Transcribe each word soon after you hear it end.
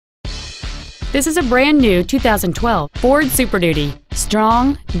This is a brand new 2012 Ford Super Duty.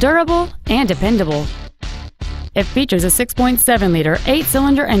 Strong, durable, and dependable. It features a 6.7-liter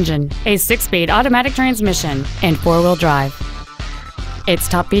 8-cylinder engine, a 6-speed automatic transmission, and 4-wheel drive. Its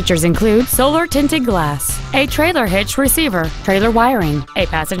top features include solar tinted glass, a trailer hitch receiver, trailer wiring, a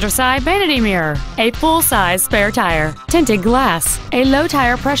passenger side vanity mirror, a full-size spare tire, tinted glass, a low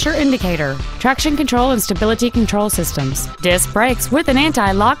tire pressure indicator, traction control and stability control systems, disc brakes with an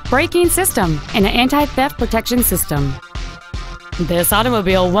anti-lock braking system, and an anti-theft protection system. This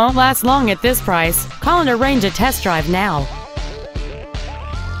automobile won't last long at this price. Call and arrange a test drive now.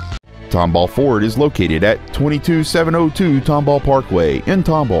 Tomball Ford is located at 22702 Tomball Parkway in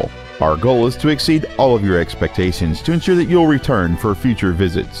Tomball. Our goal is to exceed all of your expectations to ensure that you'll return for future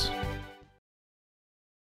visits.